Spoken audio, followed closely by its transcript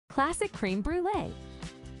Classic crème brûlée.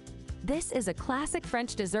 This is a classic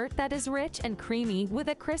French dessert that is rich and creamy with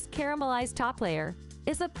a crisp caramelized top layer.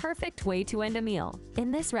 Is a perfect way to end a meal.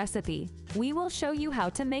 In this recipe, we will show you how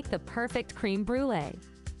to make the perfect crème brûlée.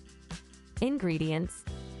 Ingredients: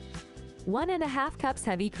 1½ cups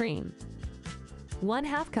heavy cream,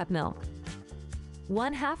 1/2 cup milk,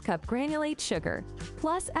 1/2 cup granulate sugar,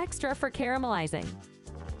 plus extra for caramelizing,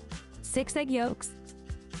 6 egg yolks,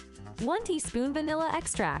 1 teaspoon vanilla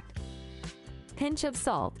extract, pinch of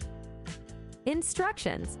salt.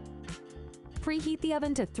 Instructions: preheat the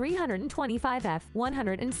oven to 325 F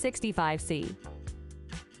 165 C.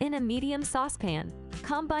 In a medium saucepan,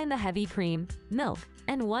 combine the heavy cream, milk,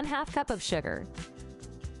 and 1/2 cup of sugar.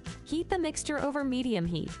 Heat the mixture over medium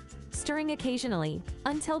heat, stirring occasionally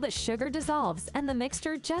until the sugar dissolves and the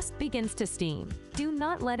mixture just begins to steam. Do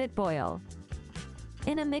not let it boil.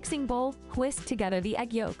 In a mixing bowl, whisk together the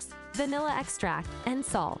egg yolks, vanilla extract, and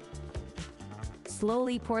salt.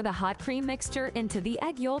 Slowly pour the hot cream mixture into the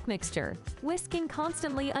egg yolk mixture, whisking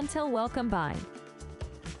constantly until well combined.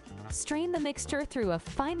 Strain the mixture through a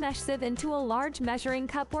fine mesh sieve into a large measuring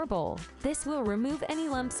cup or bowl. This will remove any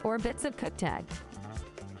lumps or bits of cooked egg.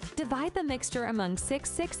 Divide the mixture among 6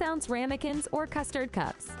 6-ounce ramekins or custard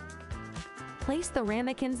cups. Place the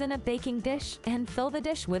ramekins in a baking dish and fill the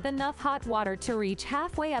dish with enough hot water to reach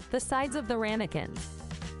halfway up the sides of the ramekins.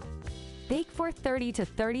 Bake for 30 to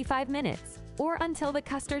 35 minutes, or until the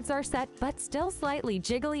custards are set but still slightly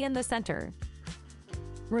jiggly in the center.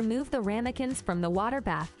 Remove the ramekins from the water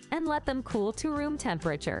bath and let them cool to room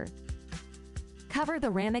temperature. Cover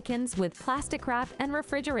the ramekins with plastic wrap and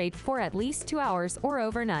refrigerate for at least 2 hours or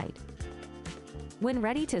overnight. When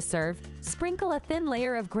ready to serve, sprinkle a thin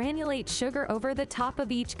layer of granulate sugar over the top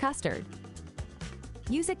of each custard.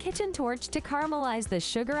 Use a kitchen torch to caramelize the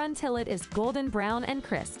sugar until it is golden brown and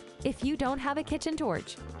crisp. If you don't have a kitchen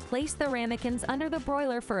torch, place the ramekins under the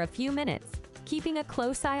broiler for a few minutes, keeping a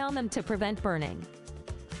close eye on them to prevent burning.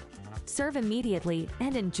 Serve immediately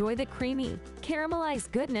and enjoy the creamy,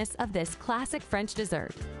 caramelized goodness of this classic French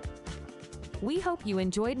dessert. We hope you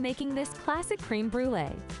enjoyed making this classic crème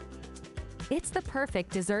brûlée. It's the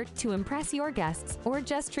perfect dessert to impress your guests or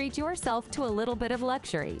just treat yourself to a little bit of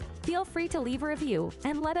luxury. Feel free to leave a review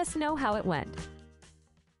and let us know how it went.